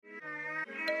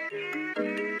How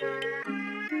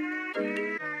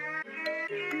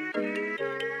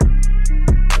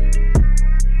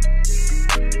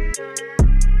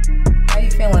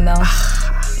you feeling now?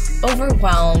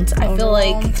 Overwhelmed. I feel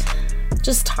like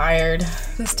just tired.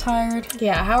 Just tired?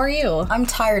 Yeah, how are you? I'm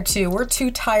tired too. We're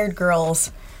two tired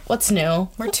girls. What's new?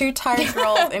 We're two tired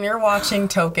girls and you're watching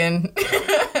Token.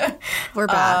 We're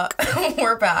back.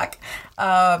 We're back.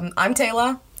 I'm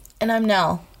Taylor. And I'm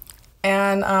Nell.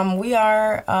 And we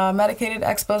are a medicated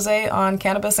expose on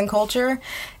cannabis and culture.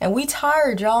 And we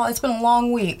tired, y'all. It's been a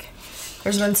long week.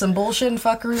 There's been some bullshit and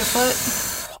fuckery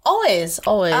afoot. Always.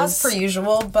 As per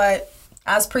usual, but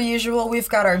as per usual, we've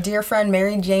got our dear friend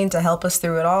Mary Jane to help us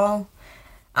through it all.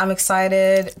 I'm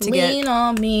excited to Lean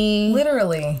on me.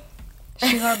 Literally.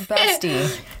 She's our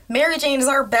bestie. Mary Jane is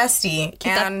our bestie.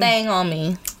 Keep that thing on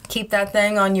me. Keep that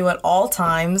thing on you at all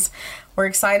times. We're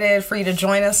excited for you to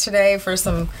join us today for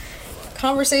some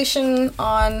conversation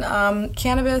on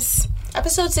cannabis.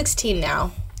 Episode 16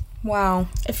 now. Wow.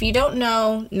 If you don't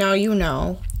know, now you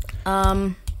know.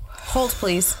 Hold,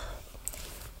 please.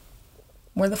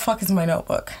 Where the fuck is my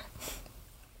notebook?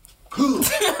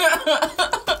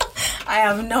 I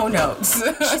have no notes.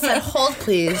 She said, hold,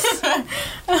 please.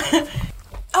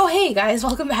 Oh, hey, guys.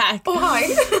 Welcome back. Oh, hi.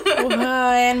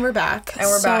 And we're back.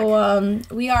 So,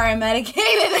 we are a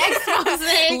medicated expose.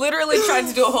 Literally tried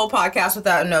to do a whole podcast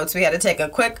without notes. We had to take a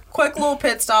quick little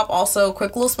pit stop. Also,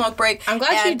 quick little smoke break. I'm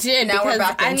glad you did, now because we're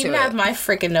back I didn't even have my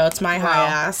freaking notes, my high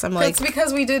ass. I'm like... It's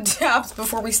because we did tabs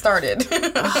before we started.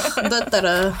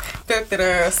 Da-da-da.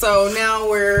 So now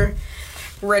we're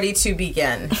ready to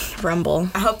begin. Rumble.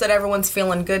 I hope that everyone's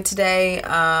feeling good today.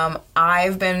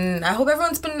 I've been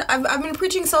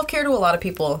preaching self-care to a lot of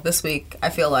people this week, I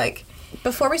feel like.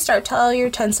 Before we start, tell your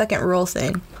 10-second rule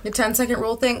thing. The 10-second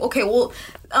rule thing? Okay, well,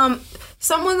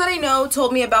 someone that I know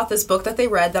told me about this book that they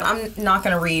read that I'm not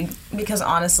going to read because,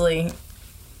 honestly,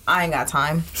 I ain't got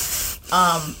time.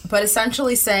 But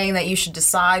essentially saying that you should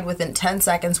decide within 10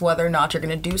 seconds whether or not you're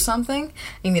going to do something.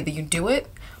 And either you do it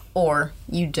or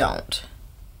you don't.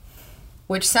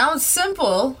 Which sounds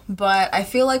simple, but I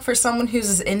feel like for someone who's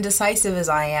as indecisive as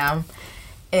I am,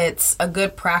 it's a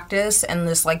good practice and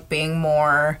just like being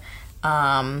more,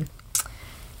 not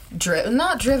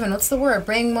driven, what's the word?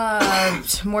 Being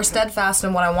more steadfast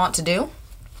in what I want to do.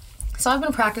 So I've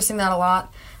been practicing that a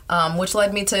lot, which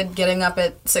led me to getting up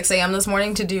at 6 a.m. this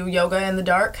morning to do yoga in the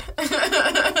dark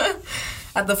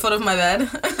at the foot of my bed.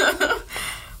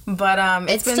 But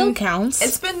it still counts.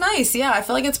 It's been nice, yeah. I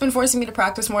feel like it's been forcing me to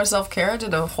practice more self-care. I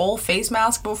did a whole face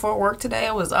mask before work today.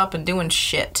 I was up and doing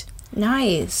shit.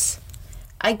 Nice.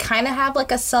 I kind of have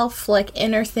like a self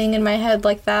inner thing in my head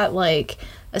like that, like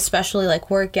especially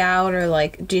like workout or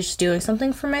like just doing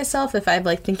something for myself if I'm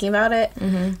like thinking about it.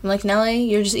 Mm-hmm. I'm like, Nelly,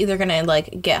 you're just either gonna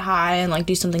like get high and like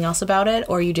do something else about it,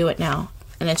 or you do it now.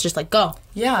 And it's just like, go.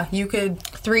 Yeah, you could.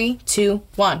 3, 2,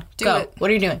 1, go. It. What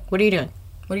are you doing? What are you doing?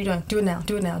 What are you doing? Do it now.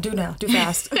 Do it now. Do it now. Do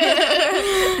fast.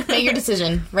 Make your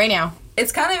decision right now.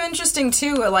 It's kind of interesting,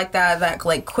 too, like that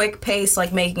like, quick pace,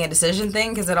 like, making a decision thing,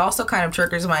 because it also kind of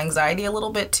triggers my anxiety a little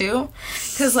bit, too.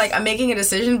 Because, like, I'm making a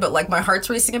decision, but, like, my heart's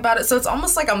racing about it, so it's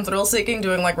almost like I'm thrill-seeking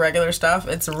doing, like, regular stuff.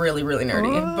 It's really, really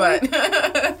nerdy, but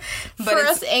for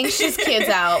us anxious kids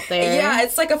out there. Yeah,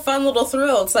 it's like a fun little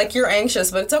thrill. It's like, you're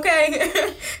anxious, but it's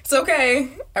okay. It's okay.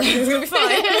 Everything's gonna be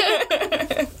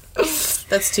fine.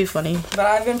 That's too funny. But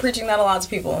I've been preaching that a lot to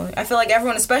people. I feel like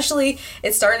everyone, especially,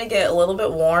 it's starting to get a little bit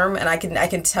warm, and I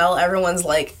can tell everyone's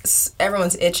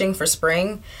itching for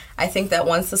spring. I think that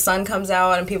once the sun comes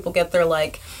out and people get their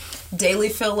like daily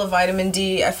fill of vitamin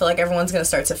D, I feel like everyone's gonna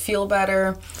start to feel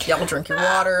better. Y'all drink your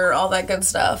water, all that good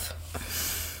stuff.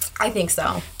 I think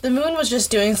so. The moon was just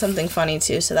doing something funny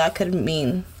too, so that could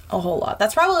mean a whole lot.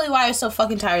 That's probably why I was so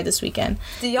fucking tired this weekend.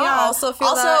 Do y'all also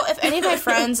feel that? Also, if any of my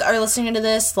friends are listening to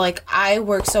this, like, I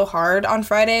worked so hard on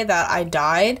Friday that I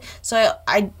died. So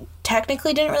I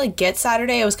technically didn't really get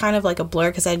Saturday. It was kind of like a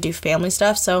blur because I had to do family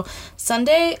stuff. So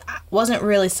Sunday wasn't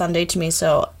really Sunday to me.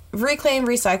 So reclaim,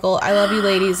 recycle. I love you,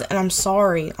 ladies, and I'm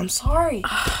sorry. I'm sorry.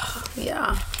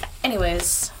 Yeah.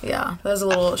 Anyways. Yeah, that was a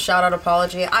little shout-out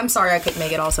apology. I'm sorry I couldn't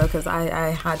make it also because I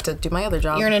had to do my other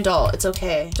job. You're an adult. It's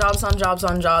okay. Jobs on jobs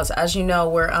on jobs. As you know,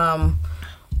 we're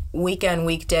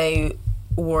weekday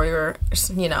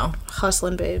warriors, you know.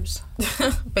 Hustling babes.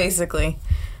 Basically.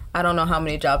 I don't know how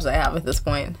many jobs I have at this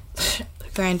point. The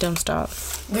grind don't stop.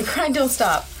 The grind don't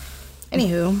stop.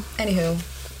 Anywho.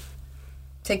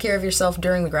 Take care of yourself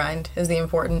during the grind is the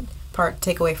important part to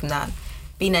take away from that.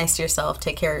 Be nice to yourself,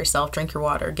 take care of yourself, drink your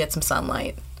water, get some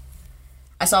sunlight.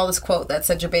 I saw this quote that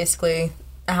said you're basically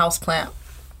a houseplant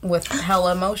with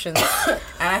hella emotions. And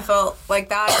I felt like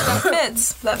that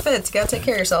fits. That fits. You gotta take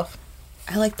care of yourself.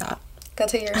 I like that.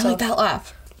 Gotta take care of yourself. I like that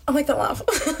laugh. I like that laugh.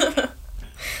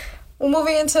 Well,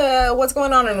 moving into what's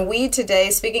going on in weed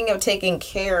today, speaking of taking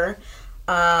care,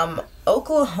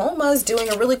 Oklahoma's doing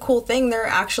a really cool thing. They're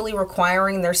actually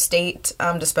requiring their state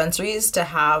dispensaries to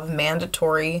have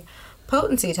mandatory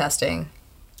potency testing.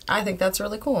 I think that's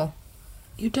really cool.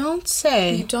 You don't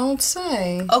say. You don't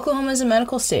say. Oklahoma is a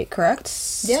medical state, correct?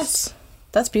 Yes.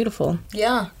 That's beautiful.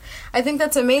 Yeah. I think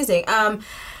that's amazing. I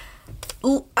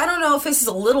don't know if this is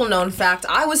a little known fact.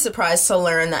 I was surprised to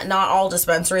learn that not all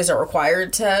dispensaries are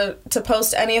required to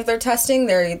post any of their testing.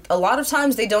 A lot of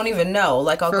times they don't even know.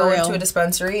 Like, I'll go into a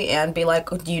dispensary and be like,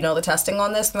 do you know the testing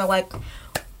on this? And they're like,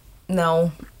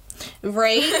 no.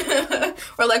 Right?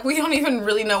 Or like, we don't even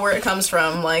really know where it comes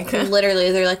from. Like,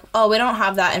 literally, they're like, oh, we don't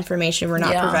have that information. We're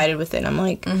not provided with it. I'm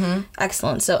like,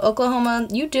 excellent. So, Oklahoma,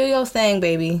 you do your thing,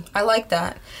 baby. I like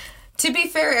that. To be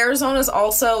fair, Arizona's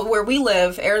also, where we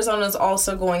live, Arizona's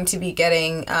also going to be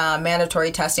getting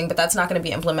mandatory testing, but that's not going to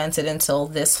be implemented until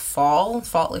this fall of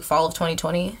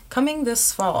 2020. Coming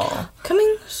this fall.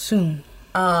 Coming soon.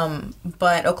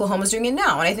 But Oklahoma's doing it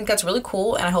now, and I think that's really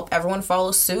cool, and I hope everyone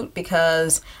follows suit,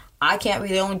 because I can't be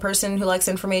the only person who likes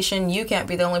information. You can't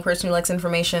be the only person who likes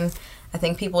information. I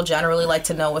think people generally like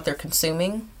to know what they're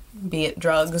consuming, be it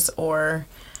drugs or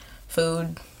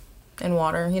food and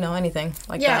water, anything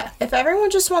like that. Yeah, if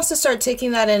everyone just wants to start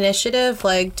taking that initiative,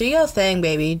 like, do your thing,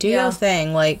 baby. Do your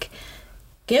thing. Like,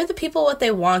 give the people what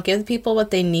they want. Give the people what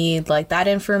they need. Like, that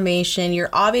information. You're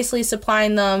obviously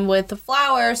supplying them with the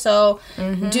flour, so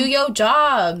do your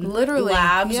job. Literally.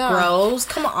 Labs, grows.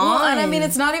 Come on. Well, and I mean,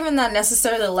 it's not even that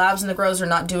necessarily the labs and the grows are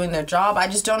not doing their job. I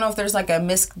just don't know if there's like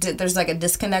a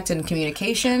disconnect in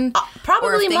communication.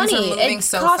 Probably money. It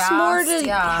costs more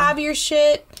to have your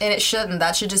shit. And it shouldn't.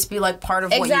 That should just be like part of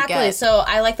what you get. Exactly. So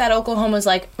I like that Oklahoma's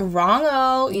like,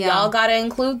 wrong-o. Y'all gotta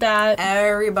include that.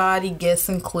 Everybody gets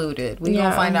included. We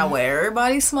gonna find out where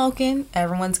everybody's smoking.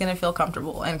 Everyone's gonna feel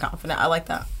comfortable and confident. I like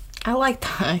that. I like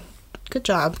that. Good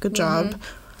job. Good job.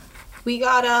 We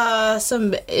got some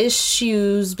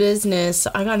business.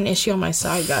 I got an issue on my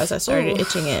side, guys. I started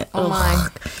itching it. Oh my.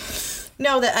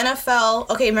 No, the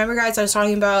NFL. Okay, remember, guys, I was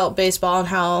talking about baseball and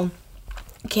how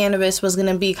cannabis was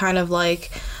gonna be kind of like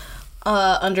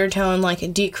undertone, like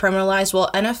decriminalized.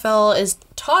 Well, NFL is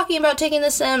talking about taking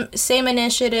the same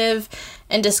initiative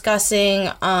and discussing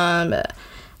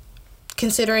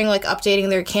considering like updating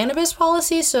their cannabis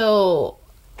policy. So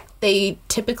they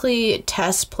typically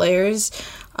test players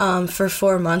for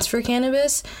 4 months for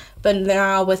cannabis, but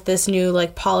now with this new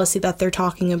like policy that they're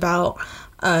talking about,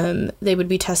 they would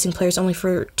be testing players only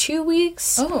for 2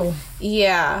 weeks. Oh,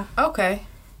 yeah. Okay.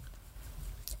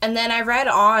 And then I read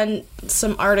on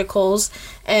some articles,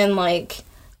 and like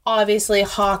obviously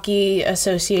Hockey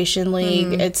Association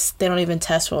League, they don't even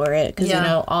test for it because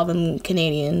all them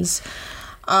Canadians.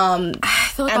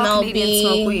 I feel like all Canadians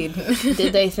smoke weed.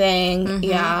 Did they thing?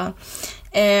 Yeah.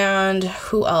 And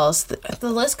who else? The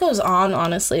list goes on,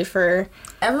 honestly. For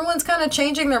everyone's kind of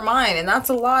changing their mind, and that's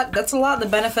a lot. That's a lot of the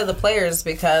benefit of the players,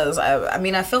 because I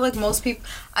mean, I feel like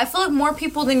more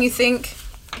people than you think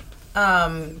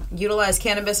utilize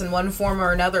cannabis in one form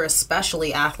or another,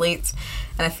 especially athletes.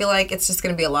 And I feel like it's just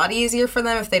going to be a lot easier for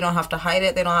them if they don't have to hide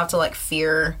it. They don't have to like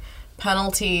fear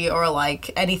penalty or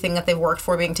like anything that they've worked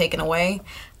for being taken away.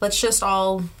 Let's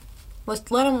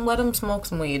let them smoke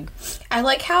some weed. I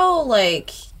like how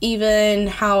like even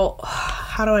how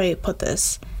do I put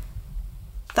this?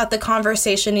 That the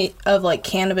conversation of like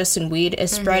cannabis and weed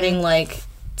is spreading like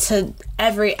to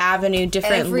every avenue,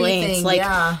 different links. Like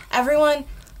everyone.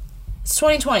 It's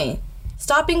 2020.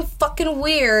 Stop being fucking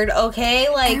weird, okay?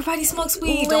 Like, everybody smokes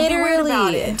weed. Don't be weird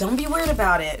about it. Don't be weird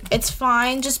about it. It's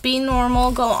fine. Just be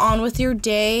normal. Go on with your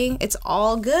day. It's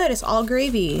all good. It's all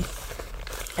gravy.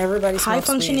 Everybody smokes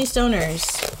high-functioning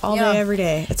stoners all day, every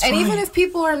day. It's fine. And even if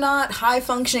people are not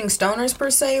high-functioning stoners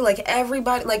per se, like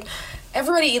everybody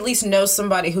at least knows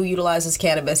somebody who utilizes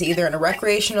cannabis either in a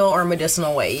recreational or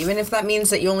medicinal way. Even if that means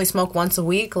that you only smoke once a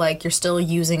week, like, you're still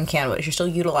using cannabis. You're still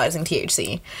utilizing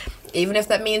THC. Even if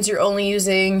that means you're only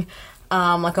using,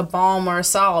 like, a balm or a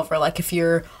salve, or, like, if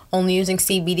you're only using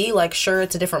CBD, like, sure,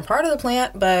 it's a different part of the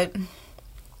plant, but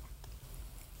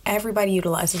everybody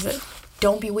utilizes it.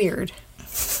 Don't be weird.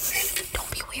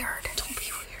 Don't be weird. Don't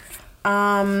be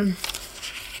weird.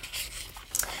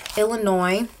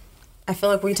 Illinois. I feel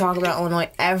like we talk about Illinois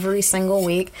every single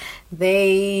week.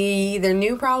 Their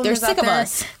new problem is that they're sick of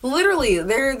us. Literally,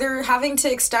 they're having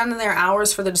to extend their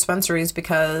hours for the dispensaries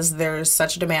because there's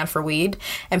such a demand for weed,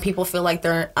 and people feel like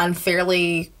they're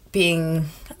unfairly being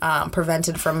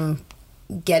prevented from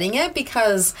getting it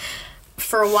because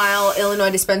for a while,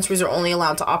 Illinois dispensaries are only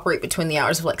allowed to operate between the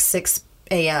hours of like 6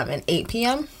 a.m. and 8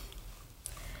 p.m.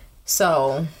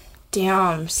 So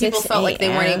damn, people felt like they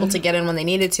weren't able to get in when they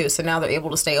needed to, so now they're able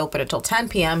to stay open until 10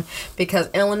 p.m. because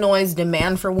Illinois'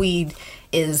 demand for weed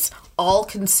is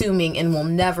all-consuming and will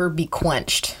never be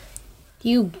quenched.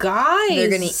 You guys,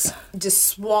 they're gonna just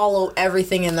swallow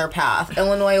everything in their path.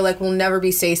 Illinois will never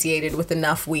be satiated with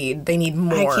enough weed. They need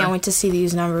more. I can't wait to see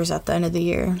these numbers at the end of the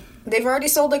year. They've already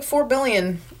sold $4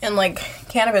 billion in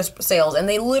cannabis sales, and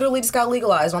they literally just got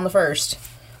legalized on the 1st.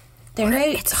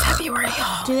 It's February.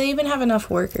 Do they even have enough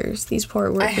workers? These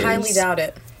poor workers. I highly doubt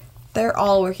it. They're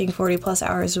all working 40+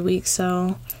 hours a week,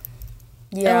 so.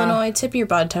 Yeah. Illinois, tip your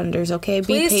bud tenders, okay?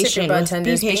 Please be patient. Tip your bud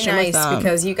tenders. Be patient with them.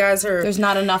 Because you guys are. There's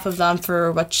not enough of them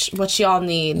for what y'all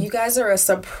need. You guys are a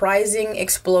surprising,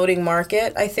 exploding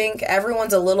market. I think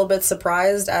everyone's a little bit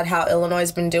surprised at how Illinois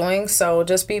has been doing. So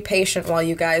just be patient while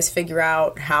you guys figure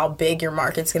out how big your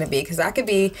market's going to be. Because that could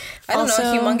be, a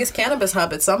humongous cannabis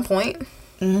hub at some point.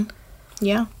 Mm-hmm.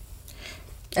 Yeah.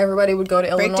 Everybody would go to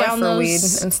Illinois for weed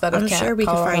instead of I'm sure we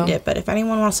Colorado. can find it, but if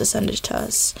anyone wants to send it to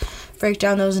us, break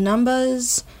down those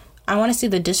numbers. I want to see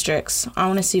the districts. I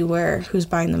want to see who's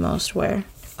buying the most where.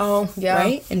 Oh, yeah.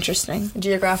 Right? Interesting.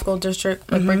 Geographical district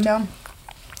breakdown.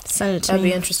 Send it to That'd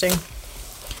me. be interesting.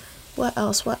 What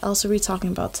else? What else are we talking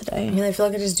about today? I mean, I feel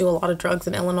like I just do a lot of drugs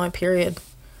in Illinois, period.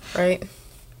 Right?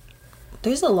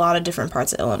 There's a lot of different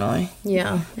parts of Illinois.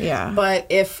 Yeah. Yeah. But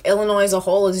if Illinois as a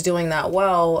whole is doing that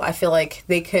well, I feel like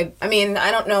they could... I mean,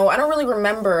 I don't know. I don't really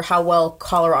remember how well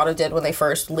Colorado did when they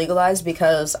first legalized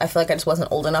because I feel like I just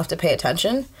wasn't old enough to pay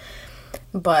attention.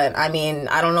 But, I mean,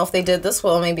 I don't know if they did this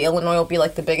well. Maybe Illinois will be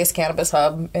the biggest cannabis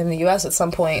hub in the U.S. at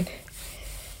some point.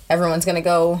 Everyone's going to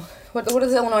go... What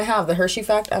does Illinois have? The Hershey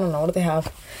Fact? I don't know. What do they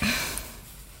have?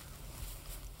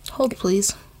 Hold,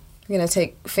 please. You're going to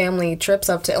take family trips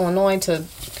up to Illinois to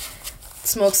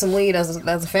smoke some weed as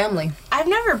a family. I've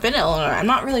never been to Illinois. I'm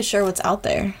not really sure what's out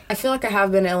there. I feel like I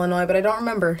have been to Illinois, but I don't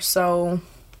remember. So,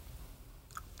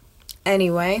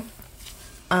 anyway,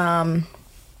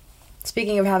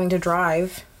 speaking of having to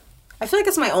drive, I feel like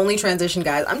it's my only transition,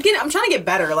 guys. I'm trying to get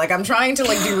better. I'm trying to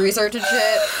do research and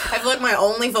shit. I feel like my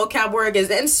only vocab word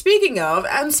is and speaking of,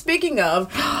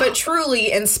 but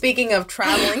truly, and speaking of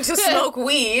traveling to smoke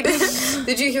weed.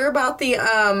 Did you hear about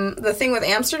the thing with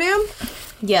Amsterdam?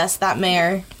 Yes, that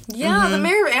mayor. Yeah, the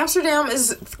mayor of Amsterdam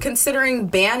is considering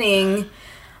banning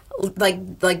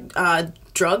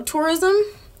drug tourism.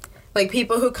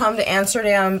 People who come to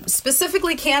Amsterdam,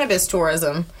 specifically cannabis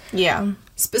tourism. Yeah.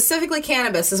 Specifically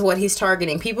cannabis is what he's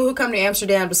targeting. People who come to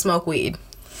Amsterdam to smoke weed.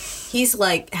 He's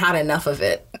had enough of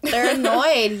it. They're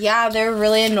annoyed. Yeah, they're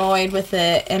really annoyed with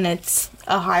it, and it's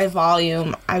a high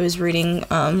volume. I was reading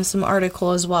some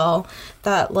article as well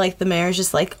that the mayor's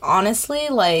just honestly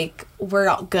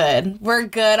we're good. We're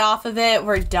good off of it.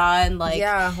 We're done.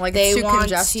 Yeah, they it's too want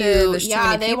congested. to. There's too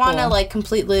Yeah, many they people. want to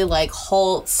completely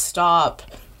halt, stop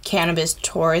cannabis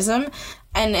tourism.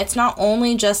 And it's not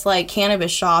only just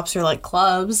cannabis shops or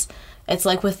clubs. It's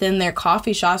within their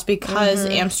coffee shops because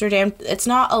Amsterdam. It's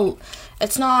not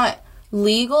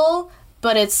legal,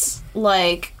 but it's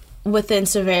within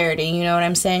severity. You know what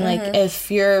I'm saying?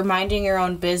 If you're minding your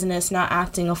own business, not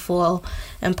acting a fool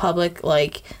in public,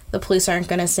 the police aren't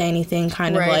gonna say anything.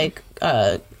 Kind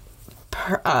of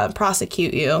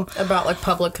prosecute you about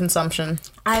public consumption.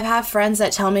 I've had friends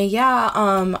that tell me,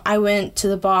 I went to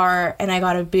the bar and I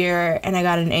got a beer and I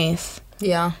got an eighth.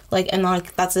 Yeah. And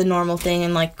that's a normal thing.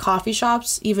 And coffee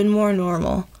shops, even more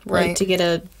normal. Right. To get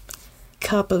a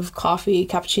cup of coffee,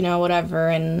 cappuccino, whatever,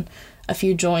 and a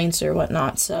few joints or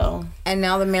whatnot. So. And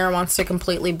now the mayor wants to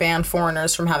completely ban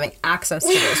foreigners from having access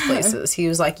to those places. He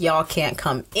was like, y'all can't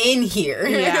come in here.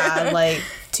 Yeah,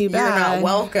 too bad. You're not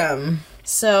welcome.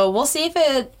 So we'll see if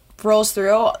it rolls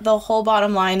through. The whole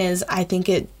bottom line is I think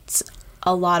it's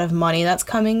a lot of money that's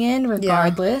coming in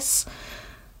regardless. Yeah.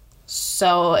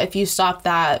 So if you stop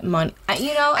that money, I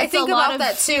think about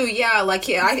that too. Yeah,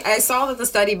 I saw that the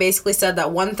study basically said that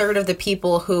 1/3 of the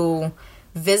people who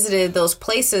visited those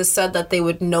places said that they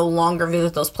would no longer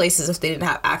visit those places if they didn't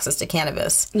have access to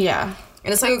cannabis. Yeah.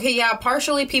 And it's okay, yeah,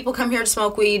 partially people come here to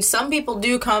smoke weed. Some people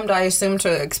do come, I assume,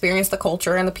 to experience the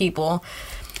culture and the people.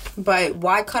 But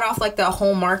why cut off the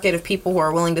whole market of people who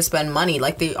are willing to spend money?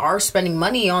 They are spending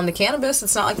money on the cannabis.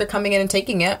 It's not like they're coming in and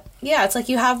taking it. Yeah, it's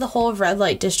you have the whole red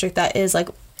light district that is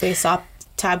based off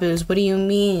taboos. What do you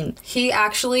mean? He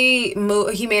actually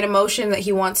he made a motion that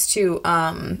he wants to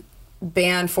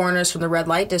ban foreigners from the red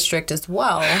light district as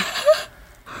well.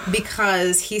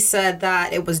 because he said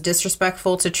that it was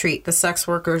disrespectful to treat the sex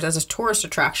workers as a tourist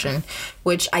attraction,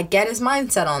 which I get his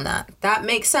mindset on that. That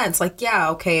makes sense. Like,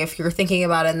 yeah, okay, if you're thinking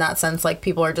about it in that sense, like,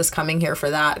 people are just coming here for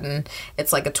that, and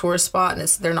it's like a tourist spot, and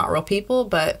they're not real people.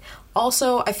 But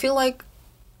also, I feel like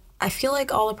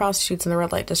all the prostitutes in the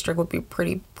red light district would be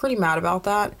pretty mad about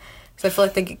that. So I feel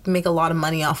like they make a lot of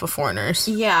money off of foreigners.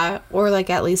 Yeah, or like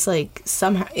at least like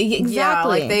somehow exactly. Yeah,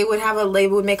 like they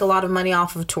would make a lot of money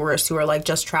off of tourists who are like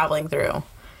just traveling through.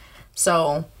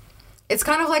 So it's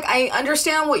kind of like, I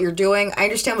understand what you're doing. I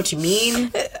understand what you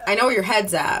mean. I know where your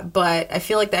head's at, but I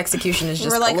feel like the execution is just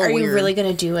we're like, a little are you weird. really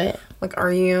gonna do it? Like,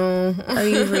 are you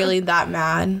really that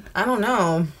mad? I don't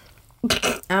know.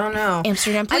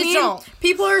 Amsterdam, please don't.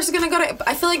 People are just going to go to...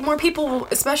 I feel like more people,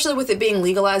 especially with it being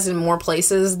legalized in more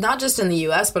places, not just in the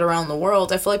U.S., but around the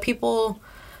world, I feel like people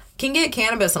can get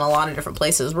cannabis in a lot of different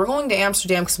places. We're going to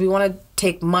Amsterdam because we want to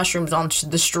take mushrooms on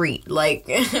the street. Like,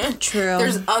 true.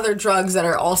 There's other drugs that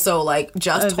are also, like,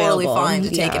 just available. Totally fine to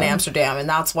take in Amsterdam, and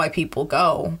that's why people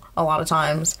go a lot of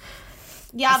times.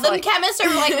 Yeah, the chemists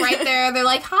are, like, right there. They're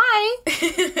like, hi.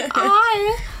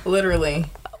 Hi. Literally.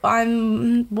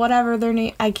 I'm whatever their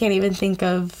name. I can't even think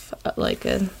of like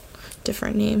a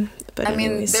different name. But I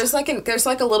mean, there's like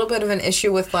a little bit of an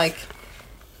issue with like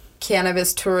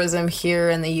cannabis tourism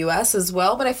here in the U.S. as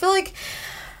well. But I feel like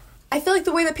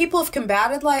the way that people have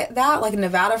combated like that, like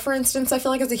Nevada, for instance, I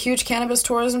feel like it's a huge cannabis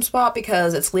tourism spot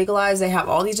because it's legalized. They have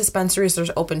all these dispensaries. They're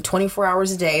open 24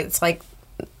 hours a day. It's like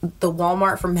the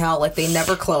Walmart from hell. Like, they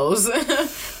never close.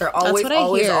 They're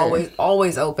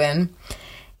always open.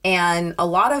 And a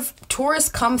lot of tourists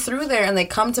come through there and they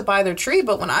come to buy their tree.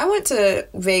 But when I went to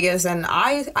Vegas and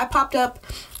I popped up,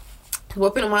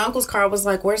 whooping in my uncle's car, I was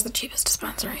like, where's the cheapest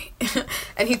dispensary?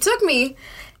 And he took me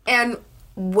and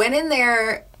went in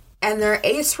there, and their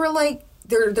eighths were like,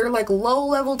 they're like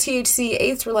low-level THC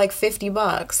eighths were like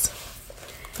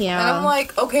 $50. Yeah. And I'm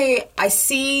like, okay, I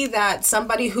see that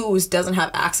somebody who doesn't have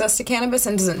access to cannabis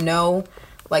and doesn't know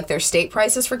like their state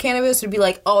prices for cannabis would be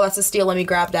like, oh, that's a steal, let me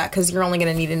grab that, because you're only going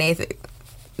to need an eighth.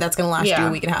 That's going to last you a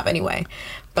week and a half anyway.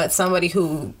 But somebody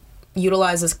who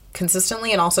utilizes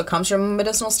consistently and also comes from a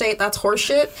medicinal state, that's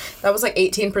horseshit. That was like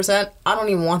 18%. I don't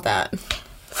even want that.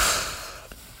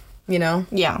 You know?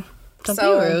 Yeah. Don't be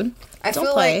rude. I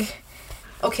feel like,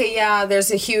 okay, yeah,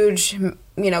 there's a huge,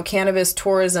 cannabis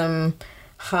tourism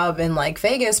hub in like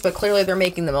Vegas, but clearly they're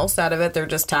making the most out of it. They're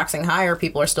just taxing higher.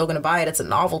 People are still going to buy it. It's a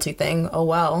novelty thing. Oh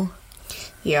well.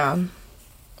 Yeah,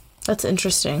 that's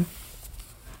interesting.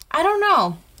 I don't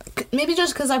know. Maybe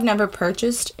just because I've never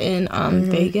purchased in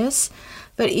Vegas,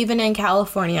 but even in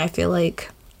California, I feel like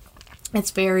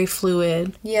it's very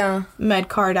fluid. Yeah. Med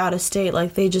card out of state,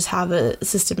 like they just have it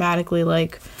systematically.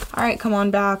 Like, all right, come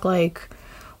on back, like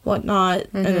whatnot,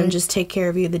 and then just take care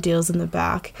of you. The deals in the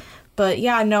back. But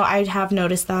yeah, no, I have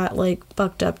noticed that, like,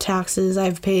 fucked up taxes.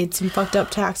 I've paid some fucked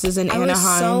up taxes in Anaheim. I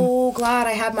was so glad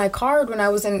I had my card when I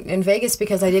was in Vegas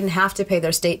because I didn't have to pay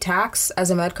their state tax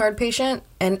as a med-card patient.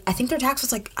 And I think their tax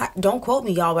was like, don't quote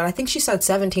me, y'all, but I think she said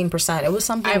 17%. It was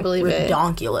something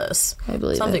redonkulous. I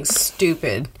believe something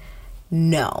stupid.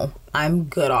 No, I'm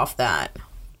good off that.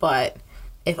 But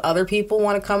if other people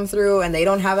want to come through and they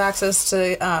don't have access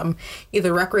to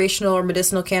either recreational or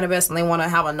medicinal cannabis and they want to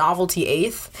have a novelty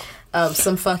eighth of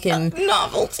some fucking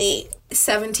novelty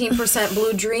 17%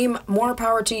 Blue Dream, more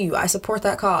power to you. I support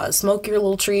that cause. Smoke your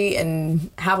little tree and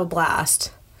have a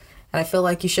blast. And I feel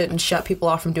like you shouldn't shut people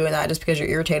off from doing that just because you're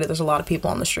irritated. There's a lot of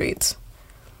people on the streets.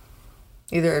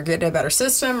 Either get a better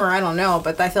system or I don't know,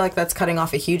 but I feel like that's cutting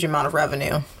off a huge amount of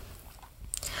revenue.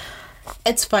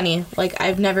 It's funny. Like,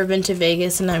 I've never been to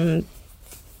Vegas and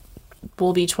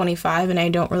will be 25 and I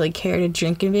don't really care to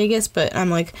drink in Vegas, but I'm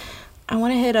like, I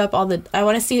want to hit up I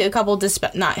want to see a couple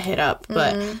not hit up,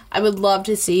 but I would love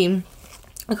to see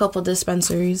a couple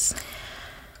dispensaries.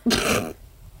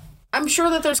 I'm sure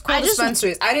that there's cool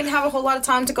dispensaries. I didn't have a whole lot of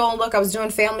time to go and look. I was doing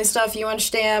family stuff, you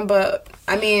understand, but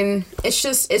I mean, it's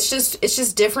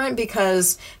just different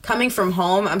because coming from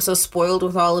home, I'm so spoiled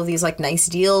with all of these like nice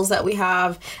deals that we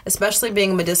have, especially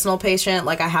being a medicinal patient.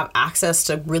 Like, I have access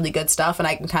to really good stuff and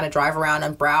I can kind of drive around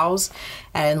and browse,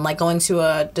 and like going to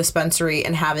a dispensary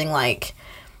and having like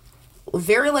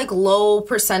very like low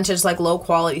percentage, like low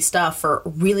quality stuff for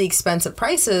really expensive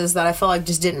prices that I felt like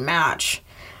just didn't match.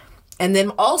 And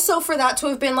then also for that to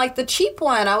have been, like, the cheap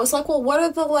one, I was like, well, what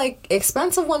are the, like,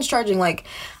 expensive ones charging? Like,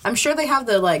 I'm sure they have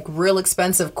the, like, real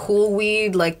expensive cool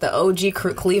weed, like the OG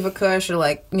Cleva Kush or,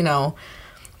 like,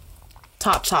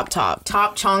 Top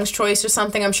Chong's Choice or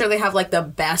something. I'm sure they have, like, the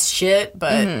best shit,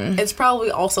 but it's probably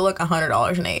also, like,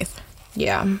 $100 an eighth.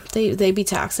 Yeah, they be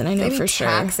taxing. I know for sure.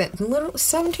 Taxing. Literally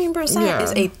 17%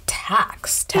 is a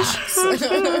tax.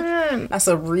 That's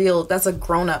a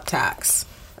grown-up tax.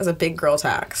 That's a big girl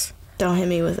tax. Don't hit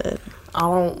me with it. I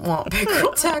don't want big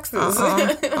girl taxes.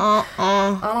 I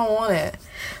don't want it.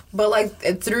 But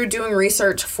like through doing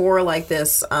research for like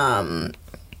this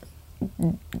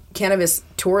cannabis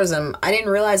tourism, I didn't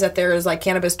realize that there is like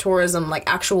cannabis tourism, like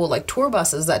actual like tour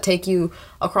buses that take you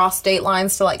across state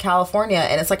lines to like California,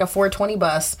 and it's like a 420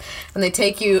 bus, and they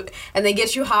take you and they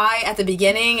get you high at the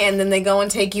beginning, and then they go and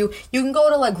take you. You can go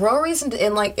to like groceries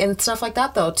and stuff like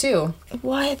that though too.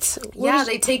 What? Yeah,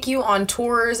 they take you on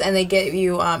tours and they get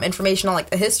you information on like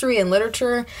the history and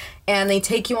literature, and they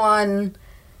take you on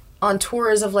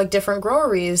tours of like different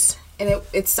groweries. And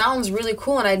it sounds really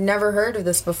cool, and I'd never heard of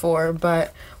this before,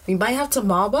 but we might have to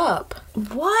mob up.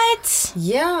 What?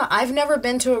 Yeah, I've never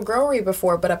been to a growery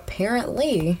before, but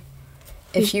apparently,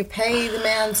 if you pay the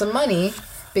man some money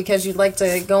because you'd like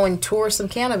to go and tour some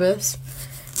cannabis,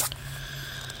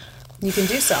 you can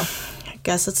do so. I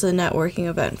guess it's a networking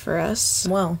event for us.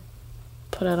 Well,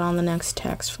 put it on the next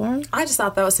tax form. I just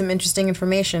thought that was some interesting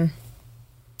information.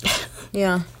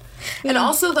 Yeah. And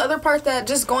also the other part that,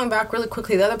 just going back really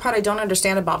quickly, the other part I don't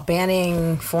understand about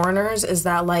banning foreigners is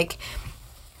that, like,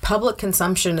 public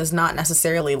consumption is not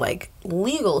necessarily, like,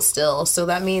 legal still. So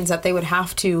that means that they would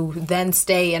have to then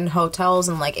stay in hotels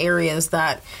and, like, areas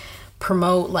that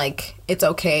promote, like, it's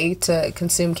okay to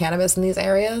consume cannabis in these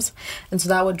areas. And so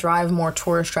that would drive more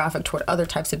tourist traffic toward other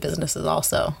types of businesses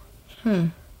also.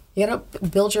 You gotta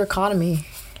build your economy.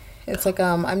 It's like,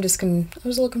 I was a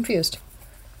little confused.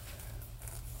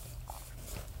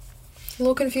 A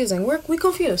little confusing. We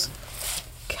confused.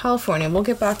 California, we'll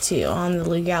get back to you on the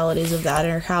legalities of that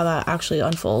or how that actually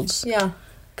unfolds. Yeah.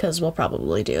 Because we'll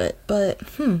probably do it. But,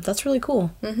 that's really cool.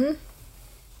 Mm-hmm.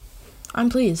 I'm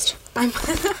pleased. I'm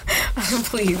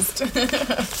pleased.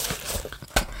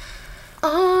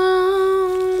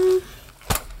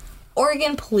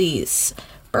 Oregon police.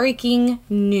 Breaking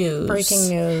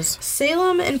news.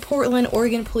 Salem and Portland,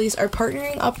 Oregon police are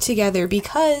partnering up together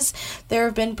because there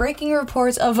have been breaking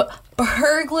reports of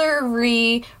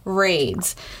burglary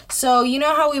raids. So, you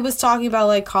know how we was talking about,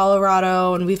 like,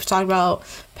 Colorado, and we've talked about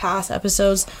past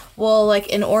episodes? Well, like,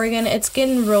 in Oregon, it's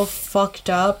getting real fucked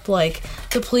up. Like,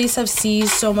 the police have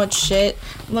seized so much shit.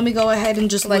 Let me go ahead and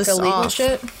just list illegal off.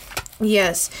 shit?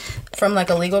 Yes. From, like,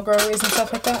 illegal groceries and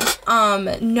stuff like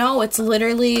that? No, it's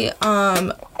literally,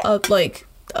 a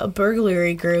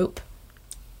burglary group.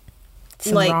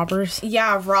 Some robbers?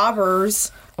 Yeah,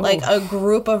 robbers. Ooh. Like, a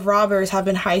group of robbers have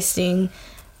been heisting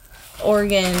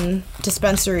Oregon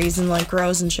dispensaries and, like,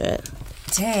 grows and shit.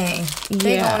 Dang.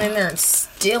 They going in there and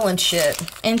stealing shit.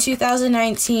 In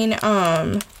 2019,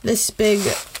 this big,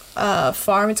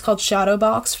 farm, it's called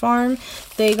Shadowbox Farm,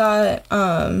 they got,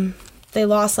 they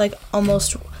lost, like,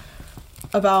 almost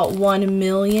about $1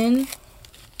 million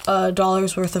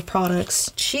worth of products.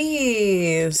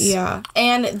 Jeez. Yeah.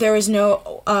 And there was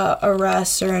no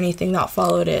arrests or anything that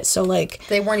followed it. So, like...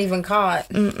 They weren't even caught.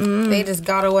 They just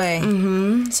got away.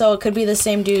 So it could be the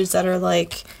same dudes that are,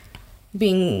 like,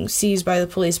 being seized by the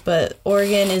police. But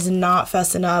Oregon is not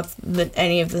fessing up with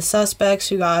any of the suspects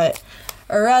who got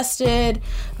arrested.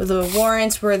 The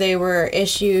warrants where they were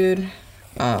issued.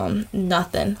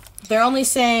 Nothing. They're only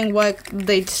saying what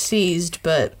they seized,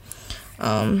 but,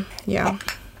 yeah.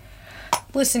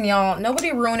 Listen, y'all,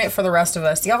 nobody ruin it for the rest of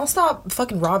us. Y'all stop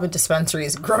fucking robbing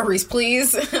dispensaries, groceries,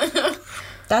 please.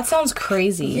 That sounds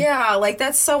crazy. Yeah, like,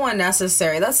 that's so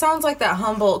unnecessary. That sounds like that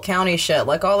Humboldt County shit.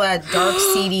 Like, all that dark,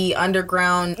 seedy,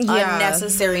 underground,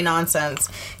 unnecessary nonsense.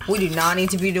 We do not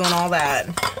need to be doing all that.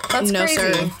 That's crazy.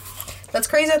 Sir. That's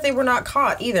crazy that they were not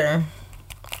caught, either.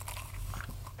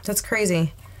 That's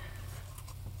crazy.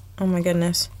 Oh my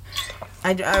goodness.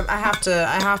 I have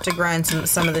to grind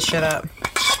some of this shit up.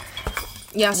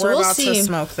 Yeah, so we're we'll about see. to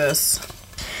smoke this.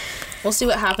 We'll see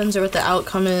what happens or what the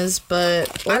outcome is,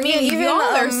 but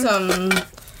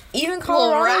even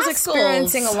Colorado's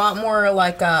experiencing a lot more,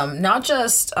 like, not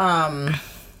just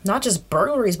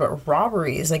burglaries, but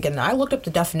robberies. Like, and I looked up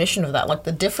the definition of that. Like,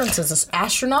 the difference is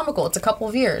astronomical. It's a couple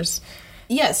of years.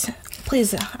 Yes,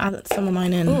 please add some of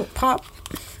mine in. Ooh, pop.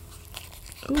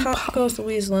 Pop goes to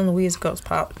Weasel and Louise goes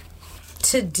pop.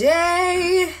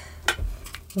 Today,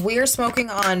 we're smoking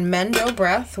on Mendo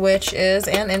Breath, which is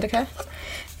an indica.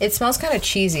 It smells kind of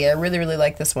cheesy. I really, really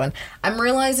like this one. I'm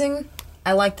realizing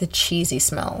I like the cheesy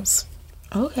smells.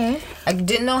 Okay. I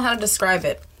didn't know how to describe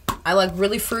it. I like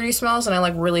really fruity smells and I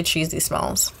like really cheesy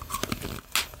smells.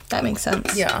 That makes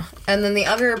sense. Yeah. And then the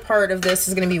other part of this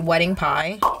is going to be Wedding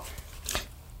Pie.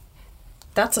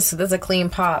 That's a clean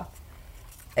pop.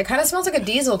 It kind of smells like a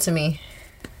diesel to me.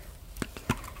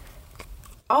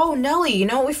 Oh, Nelly, you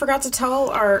know what we forgot to tell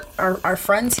our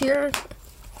friends here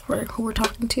who we're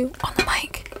talking to on the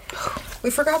mic? We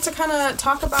forgot to kind of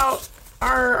talk about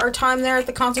our time there at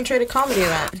the Concentrated Comedy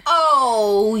event.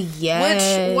 Oh,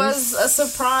 yes. Which was a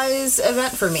surprise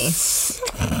event for me.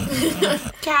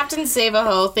 Captain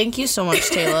Save-A-Ho, thank you so much,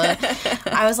 Taylor.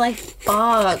 I was like,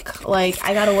 fuck. Like,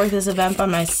 I gotta work this event by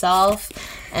myself.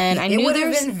 And I knew it would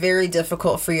have been very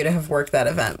difficult for you to have worked that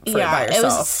event by yourself. It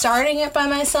was starting it by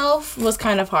myself was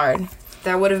kind of hard.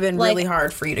 That would have been really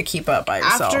hard for you to keep up by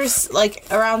yourself. After like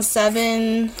around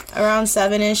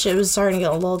 7-ish, it was starting to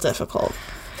get a little difficult.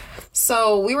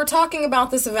 So we were talking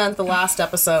about this event the last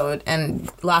episode, and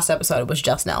last episode it was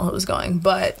just Nell who was going,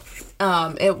 but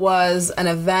it was an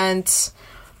event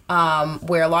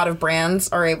where a lot of brands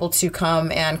are able to come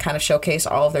and kind of showcase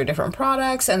all of their different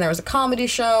products, and there was a comedy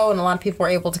show, and a lot of people were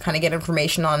able to kind of get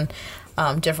information on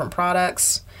different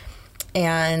products.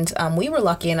 And we were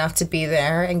lucky enough to be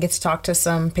there and get to talk to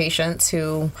some patients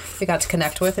who we got to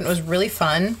connect with, and it was really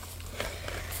fun.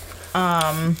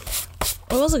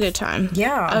 It was a good time.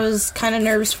 Yeah. I was kind of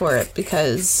nervous for it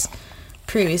because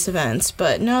previous events,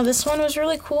 but no, this one was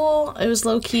really cool. It was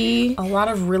low-key. A lot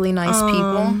of really nice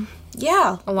people.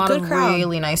 Yeah. A lot of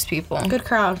really nice people. Good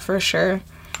crowd, for sure.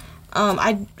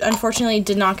 I unfortunately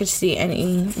did not get to see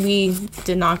any. We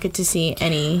did not get to see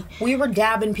any. We were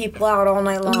dabbing people out all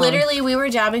night long. Literally, we were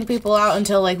dabbing people out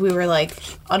until, like, we were, like,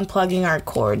 unplugging our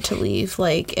cord to leave.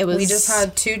 Like, it was... We just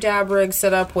had 2 dab rigs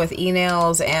set up with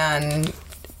e-nails and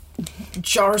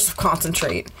jars of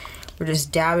concentrate. We're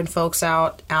just dabbing folks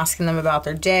out, asking them about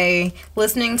their day,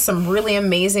 listening to some really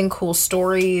amazing, cool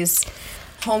stories.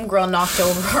 Homegirl knocked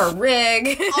over our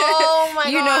rig. Oh my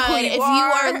god! You know who you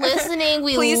are. You are listening,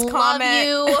 we Please love comment.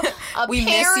 you. We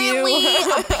miss you.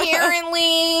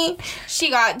 Apparently,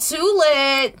 she got too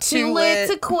lit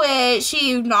to quit.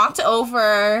 She knocked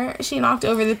over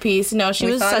the piece. No, she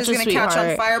was such a sweetheart. We thought it was gonna catch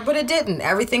on fire, but it didn't.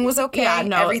 Everything was okay. Yeah,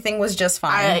 no, everything was just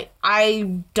fine.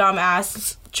 I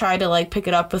dumbass tried to like pick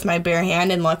it up with my bare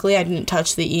hand, and luckily I didn't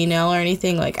touch the e-nail or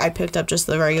anything. Like I picked up just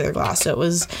the regular glass, so it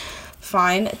was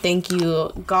fine. Thank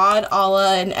you, God,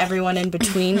 Allah, and everyone in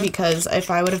between, because if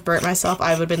I would have burnt myself,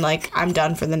 I would have been like, I'm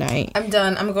done for the night. I'm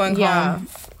done. I'm going home.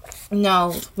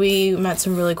 No, we met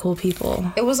some really cool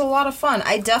people. It was a lot of fun.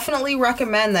 I definitely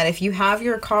recommend that if you have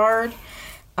your card,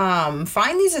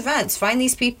 find these events, find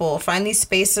these people, find these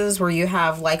spaces where you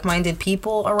have like-minded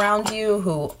people around you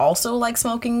who also like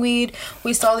smoking weed.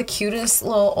 We saw the cutest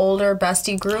little older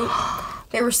bestie group.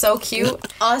 They were so cute.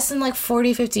 Us in like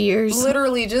 40, 50 years.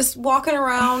 Literally just walking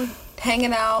around,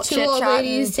 hanging out, chit-chatting. 2 old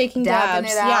ladies taking dabbing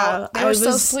dabs. It out. Yeah, they were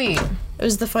so sweet. It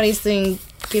was the funniest thing,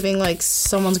 giving like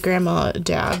someone's grandma a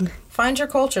dab. Find your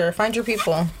culture. Find your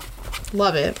people.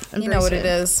 Love it. You know what it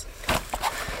is.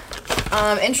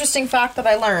 Interesting fact that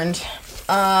I learned.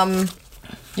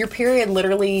 Your period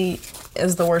literally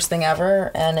is the worst thing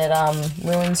ever, and it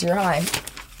ruins your high.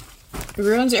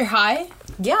 Ruins your high?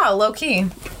 Yeah, low key.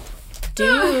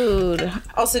 Dude.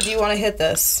 Also, do you want to hit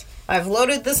this? I've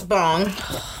loaded this bong.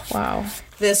 Wow.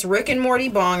 This Rick and Morty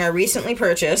bong I recently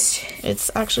purchased. It's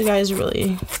actually, guys,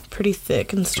 really pretty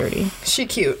thick and sturdy. She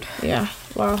cute. Yeah.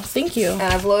 Wow. Thank you. And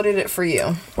I've loaded it for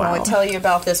you. Wow. I want to tell you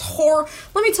about this horror.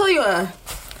 Let me tell you a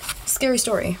scary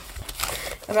story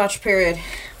about your period.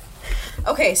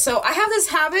 Okay, so I have this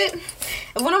habit.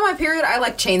 When I'm on my period, I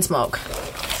like chain smoke.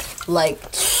 Like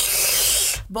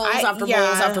bowls after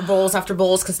bowls after bowls after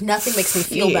bowls, because nothing makes me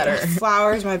feel better.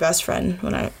 Flour is my best friend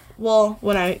when I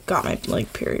got my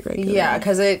like period regularly. Yeah,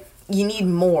 because you need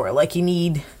more. Like you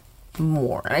need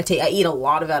more. And I eat a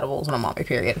lot of edibles when I'm on my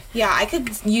period. Yeah, I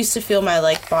used to feel my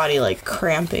like body like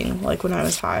cramping like when I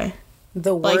was high.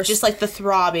 The worst. Like just like the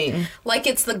throbbing. Like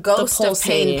it's the ghost of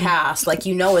pain past. Like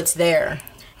you know it's there.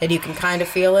 And you can kind of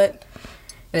feel it.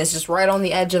 And it's just right on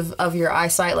the edge of your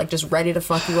eyesight, like just ready to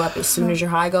fuck you up as soon as your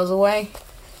high goes away.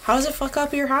 How does it fuck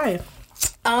up your high?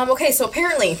 Okay, so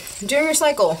apparently, during your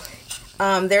cycle,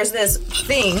 there's this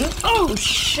thing. Oh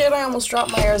shit, I almost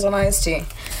dropped my Arizona iced tea.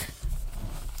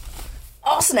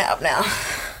 I'll snap now.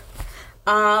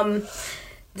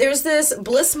 There's this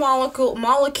bliss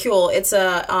molecule. It's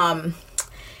a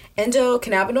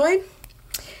endocannabinoid.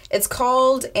 It's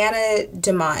called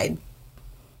anandamide.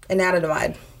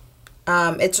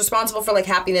 It's responsible for like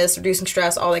happiness, reducing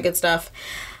stress, all that good stuff.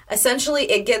 Essentially,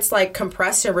 it gets like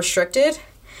compressed and restricted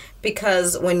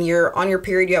because when you're on your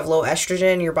period, you have low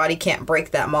estrogen. Your body can't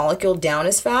break that molecule down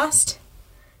as fast,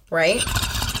 right?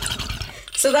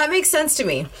 So that makes sense to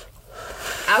me.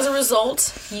 As a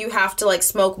result, you have to like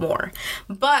smoke more.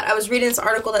 But I was reading this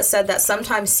article that said that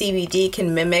sometimes CBD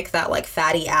can mimic that like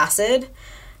fatty acid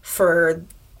for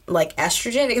like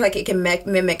estrogen. Like it can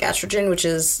mimic estrogen, which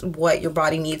is what your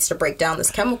body needs to break down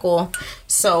this chemical.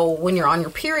 So when you're on your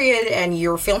period and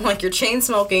you're feeling like you're chain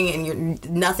smoking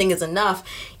and nothing is enough,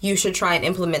 you should try and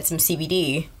implement some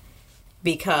CBD,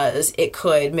 because it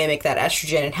could mimic that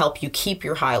estrogen and help you keep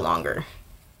your high longer.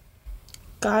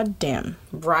 God damn.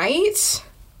 Right?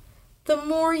 The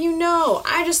more you know.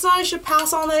 I just thought I should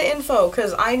pass on that info,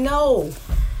 because I know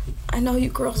you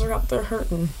girls are out there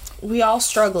hurting. We all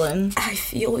struggling. I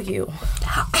feel you.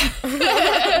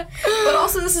 But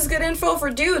also, this is good info for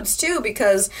dudes, too,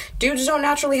 because dudes don't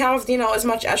naturally have, as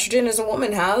much estrogen as a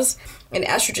woman has. And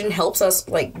estrogen helps us,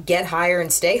 like, get higher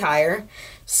and stay higher.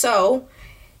 So,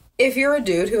 if you're a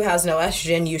dude who has no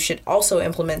estrogen, you should also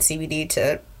implement CBD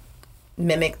to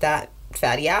mimic that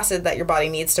fatty acid that your body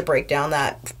needs to break down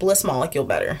that bliss molecule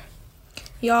better.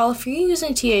 Y'all, if you're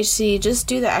using THC, just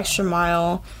do the extra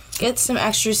mile. Get some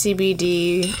extra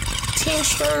CBD,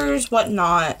 tinctures,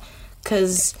 whatnot,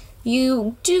 because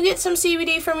you do get some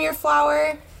CBD from your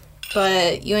flower,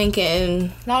 but you ain't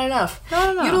getting not enough.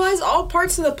 Not enough. Utilize all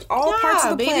parts of the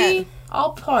plant.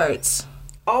 All parts.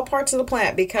 All parts of the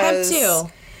plant, because Hemp too.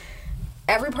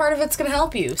 Every part of it's going to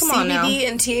help you. Come on now. CBD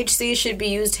and THC should be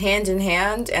used hand in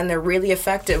hand, and they're really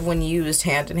effective when used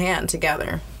hand in hand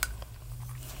together.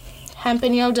 Hemp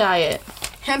in your diet.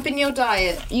 Hemp in your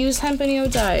diet. Use hemp in your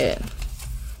diet.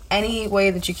 Any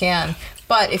way that you can.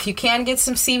 But if you can get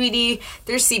some CBD,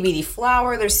 there's CBD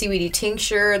flower, there's CBD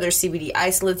tincture, there's CBD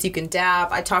isolates you can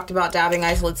dab. I talked about dabbing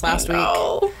isolates last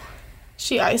week.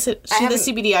 She's the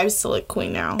CBD isolate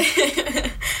queen now.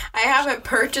 I haven't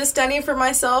purchased any for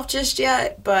myself just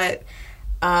yet, but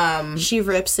she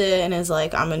rips it and is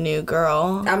like, I'm a new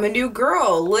girl. I'm a new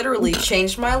girl. Literally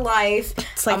changed my life.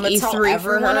 It's like I'm gonna E3 tell for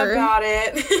everyone her. about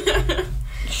it.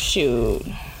 Shoot.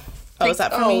 Oh, is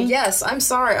that for me? Oh, yes. I'm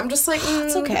sorry. I'm just like,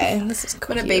 it's okay. This is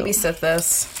cool. I'm gonna babysit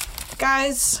this.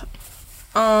 Guys,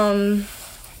 I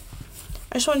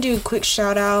just want to do a quick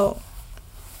shout out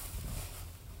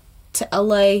to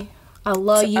LA. I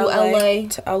love you, LA.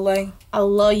 To LA. I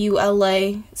love you,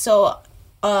 LA. So,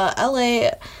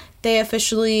 LA, they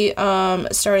officially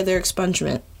started their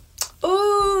expungement.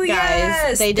 Ooh, guys,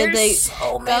 yes. They did.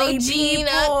 So go Gina,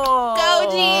 go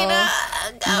Gina,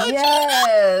 go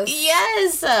yes. Gina.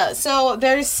 Yes. So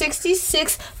there's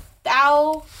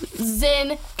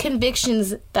 66,000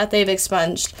 convictions that they've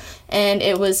expunged, and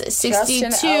it was 62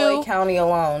 just in LA County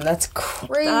alone. That's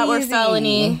crazy. That were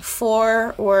felony.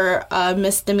 4 were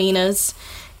misdemeanors.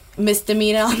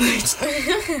 Misdemeanor.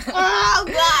 Oh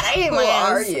God, I hate my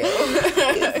ass. Who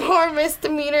are you? 4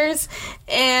 misdemeanors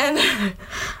and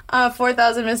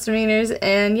 4,000 misdemeanors,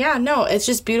 and yeah, no, it's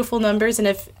just beautiful numbers. And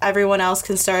if everyone else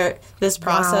can start this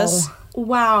process,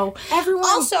 wow. Everyone,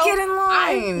 also, get in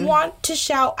line. I want to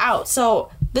shout out. So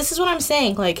this is what I'm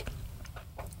saying. Like,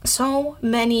 so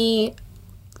many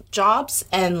jobs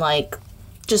and like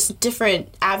just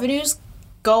different avenues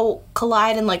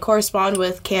collide and like correspond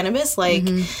with cannabis, like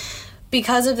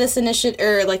because of this initiative,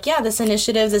 or like this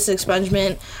initiative, this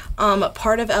expungement.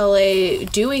 Part of LA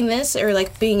doing this, or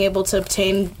like being able to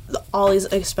obtain all these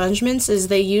expungements, is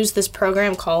they use this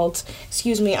program called, I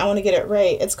want to get it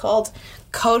right, it's called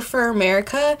Code for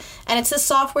America, and it's a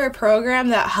software program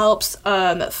that helps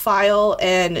file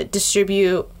and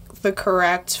distribute the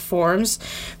correct forms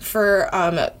for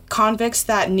convicts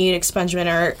that need expungement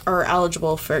or are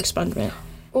eligible for expungement.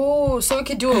 Oh, so it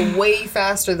could do it way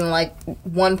faster than like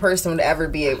one person would ever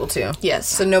be able to. Yes.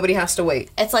 So nobody has to wait.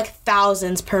 It's like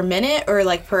thousands per minute or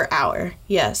like per hour.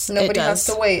 Yes, nobody it does.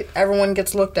 has to wait. Everyone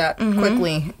gets looked at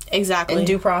quickly. Exactly. In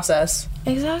due process.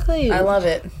 Exactly. I love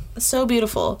it. So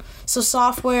beautiful. So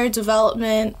software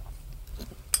development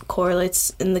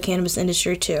correlates in the cannabis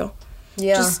industry too.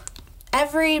 Yeah. Just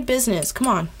every business. Come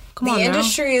on. The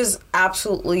industry is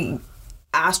absolutely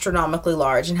astronomically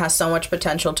large and has so much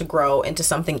potential to grow into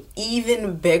something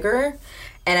even bigger.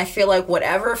 And I feel like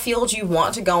whatever field you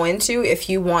want to go into, if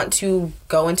you want to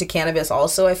go into cannabis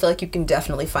also, I feel like you can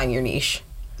definitely find your niche.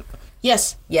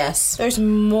 Yes. Yes. There's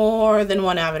more than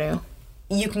one avenue.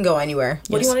 You can go anywhere.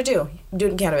 What do you want to do? Do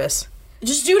it in cannabis.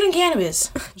 Just do it in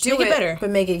cannabis. Make it better. But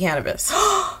make it cannabis.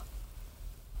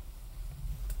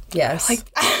 Yes.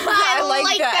 I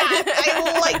like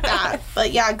that. I like that.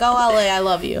 But yeah, go LA. I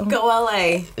love you. Go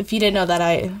LA. If you didn't know that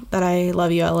I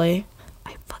love you, LA.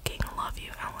 I fucking love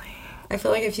you, LA. I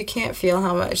feel like if you can't feel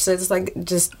how much, so it's like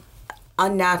just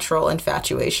unnatural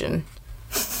infatuation.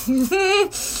 I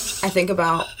think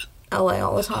about LA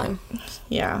all the time.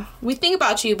 Yeah. We think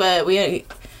about you, but we...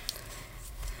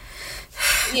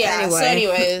 Yeah, anyway. So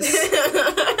anyways...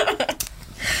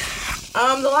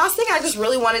 The last thing I just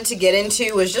really wanted to get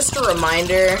into was just a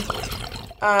reminder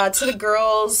to the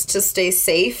girls to stay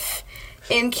safe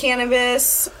in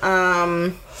cannabis.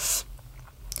 I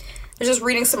was just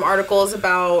reading some articles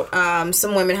about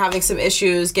some women having some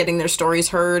issues getting their stories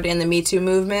heard in the Me Too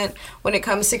movement when it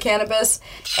comes to cannabis.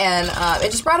 And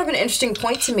it just brought up an interesting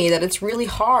point to me that it's really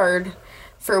hard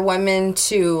for women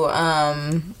to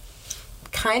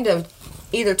kind of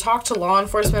either talk to law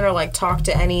enforcement or like talk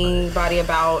to anybody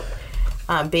about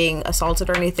being assaulted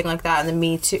or anything like that in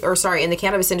the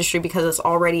cannabis industry, because it's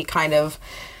already kind of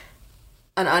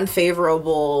an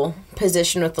unfavorable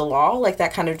position with the law, like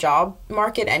that kind of job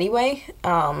market anyway.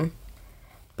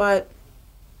 But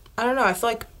I don't know. I feel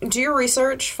like do your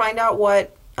research, find out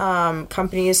what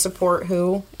companies support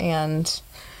who, and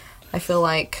I feel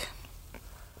like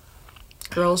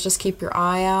girls, just keep your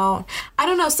eye out. I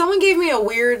don't know. Someone gave me a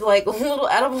weird, like, little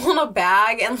edible in a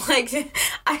bag, and, like,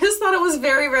 I just thought it was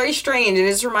very, very strange. And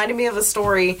it just reminded me of a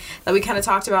story that we kind of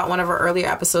talked about in one of our earlier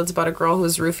episodes about a girl who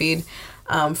was roofied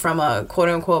from a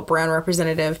quote-unquote brand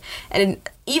representative. And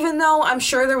even though I'm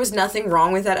sure there was nothing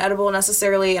wrong with that edible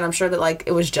necessarily, and I'm sure that, like,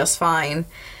 it was just fine,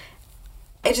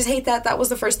 I just hate that was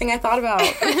the first thing I thought about. I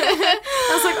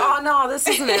was like, oh no, this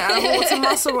isn't an edible, it's a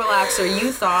muscle relaxer.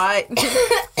 You thought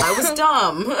I was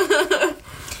dumb.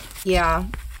 Yeah.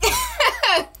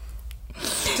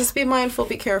 Just be mindful,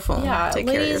 be careful. Yeah, take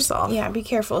ladies, care of yourself. Yeah, be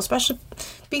careful. Especially,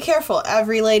 be careful,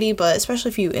 every lady, but especially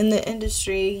if you in the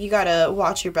industry, you gotta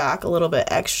watch your back a little bit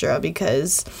extra,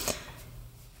 because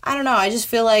I don't know, I just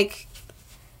feel like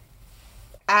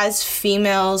as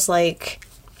females, like,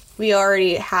 we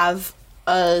already have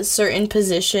a certain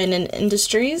position in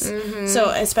industries. Mm-hmm.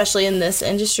 So especially in this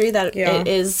industry, that it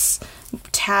is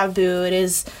taboo. It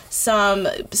is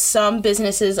some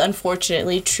businesses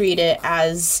unfortunately treat it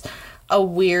as a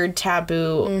weird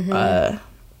taboo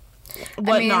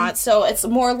whatnot. So it's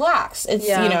more lax. It's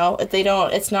you know,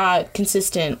 it's not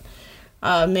consistent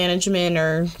management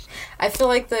or I feel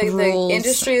like the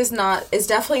industry is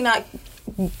definitely not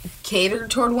catered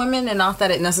toward women, and not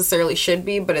that it necessarily should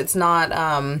be, but it's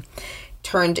not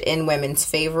turned in women's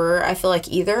favor, I feel like,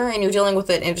 either. And you're dealing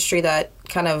with an industry that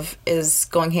kind of is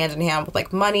going hand in hand with,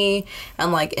 like, money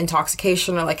and, like,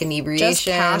 intoxication or, like, inebriation. Just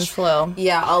cash flow.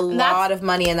 Yeah, a lot of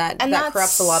money, and that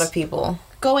corrupts a lot of people.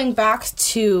 Going back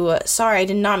to, sorry, I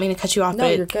did not mean to cut you off, no,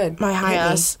 but you're good. My high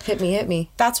ass. Hit me.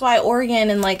 That's why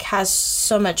Oregon and, like, has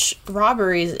so much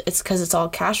robberies. It's because it's all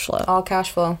cash flow. All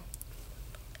cash flow.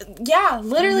 Yeah,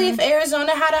 literally, if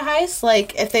Arizona had a heist,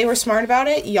 like, if they were smart about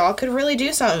it, y'all could really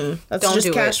do something. That's don't just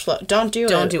do cash flow. Don't do it.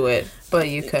 Don't do it, but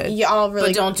you could. Y'all really...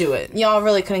 But don't do it. Y'all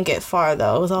really couldn't get far,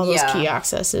 though, with all those key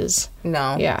accesses.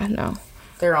 No. Yeah, no.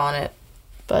 They're on it.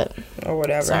 But... Or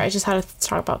whatever. Sorry, I just had to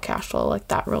talk about cash flow like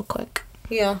that real quick.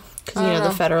 Yeah. Because, you know,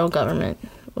 the federal government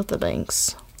with the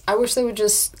banks. I wish they would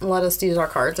just let us use our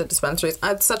cards at dispensaries.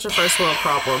 It's such a first world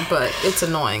problem, but it's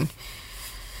annoying.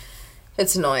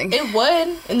 It's annoying. It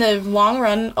would, in the long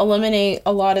run, eliminate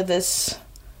a lot of this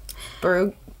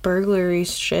burglary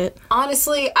shit.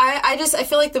 Honestly, I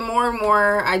feel like the more and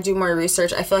more I do more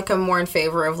research, I feel like I'm more in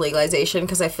favor of legalization,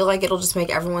 because I feel like it'll just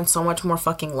make everyone so much more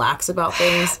fucking lax about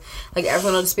things. Like,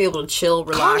 everyone will just be able to chill,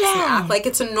 relax, and act like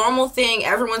it's a normal thing.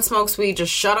 Everyone smokes weed.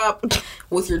 Just shut up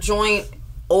with your joint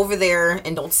over there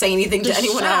and don't say anything to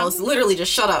anyone else. Literally,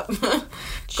 just shut up.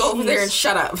 Go over there and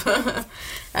shut up.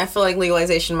 I feel like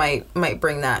legalization might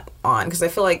bring that on, because I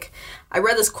feel like I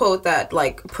read this quote that,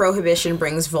 like, prohibition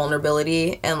brings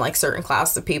vulnerability in, like, certain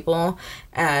classes of people,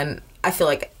 and I feel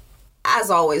like,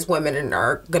 as always, women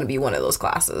are going to be one of those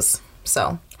classes.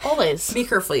 So always be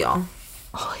careful, y'all.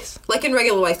 Always, like in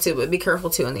regular life too, but be careful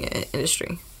too in the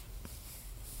industry.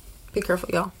 Be careful,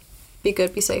 y'all. Be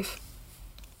good. Be safe.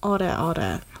 All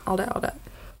that.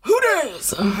 Who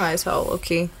dares? I'm high as hell,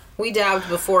 low-key. We dabbed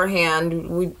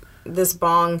beforehand. This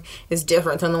bong is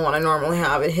different than the one I normally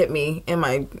have. It hit me in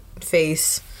my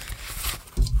face.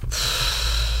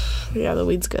 Yeah, the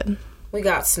weed's good. We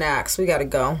got snacks. We gotta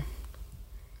go.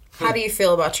 How do you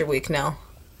feel about your week now?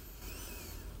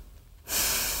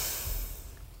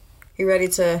 You ready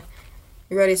to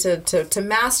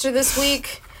master this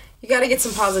week? You got to get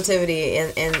some positivity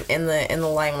in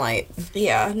the limelight.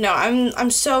 Yeah, no, I'm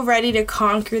so ready to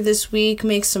conquer this week,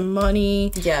 make some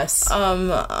money. Yes.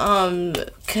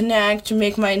 Connect,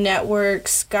 make my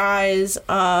networks, guys.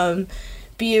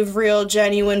 Be a real,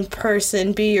 genuine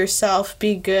person. Be yourself.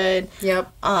 Be good.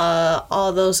 Yep.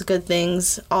 All those good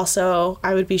things. Also,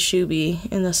 I would be Shuby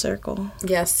in the circle.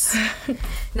 Yes.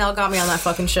 Nell got me on that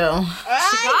fucking show.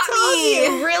 I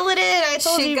told you. Reel it in. I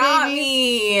told you, She got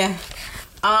me.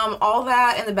 All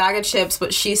that in the bag of chips,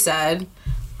 what she said.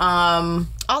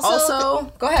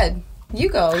 Also, go ahead. You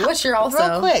go. What's your also?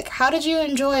 Real quick, how did you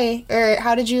enjoy, or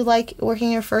how did you like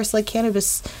working your first, like,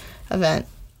 cannabis event?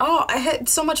 Oh, I had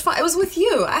so much fun. It was with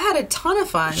you. I had a ton of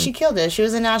fun. She killed it. She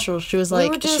was a natural. She was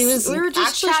like, she was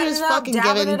fucking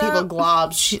giving people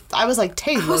globs. I was like,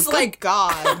 Taylor, was like,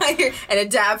 God. And a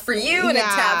dab for you, and a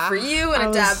tab for you,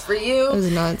 and a dab for you. It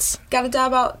was nuts. You gotta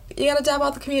dab out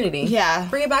the community. Yeah.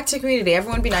 Bring it back to the community.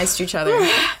 Everyone be nice to each other.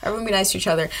 Everyone be nice to each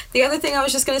other. The other thing I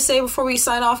was just gonna say before we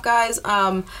sign off, guys,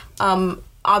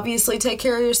 obviously take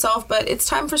care of yourself, but it's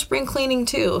time for spring cleaning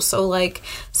too. So, like,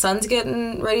 sun's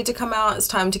getting ready to come out. It's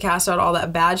time to cast out all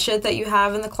that bad shit that you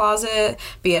have in the closet,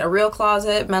 be it a real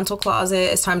closet, mental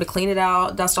closet. It's time to clean it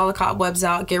out, dust all the cobwebs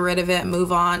out, get rid of it,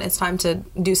 move on. It's time to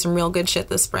do some real good shit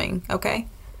this spring, okay?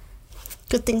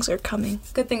 Good things are coming.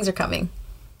 Good things are coming.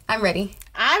 I'm ready.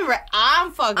 I'm ready.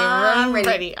 I'm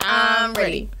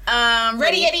ready.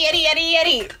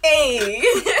 Eddie. Hey.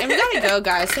 And we gotta go,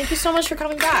 guys. Thank you so much for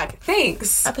coming back.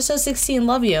 Thanks. Episode 16.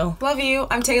 Love you. Love you.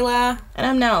 I'm Taylor. And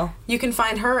I'm Nell. You can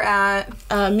find her at...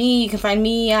 You can find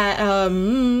me at...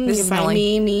 you This can is find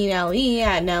Nelly. me, Nelly,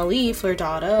 at Nelly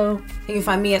Flirtado. You can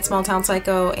find me at Small Town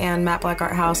Psycho and Matt Black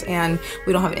Art House. And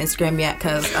we don't have an Instagram yet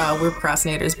because we're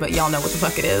procrastinators, but y'all know what the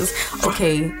fuck it is.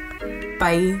 Okay.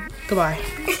 Bye. Goodbye.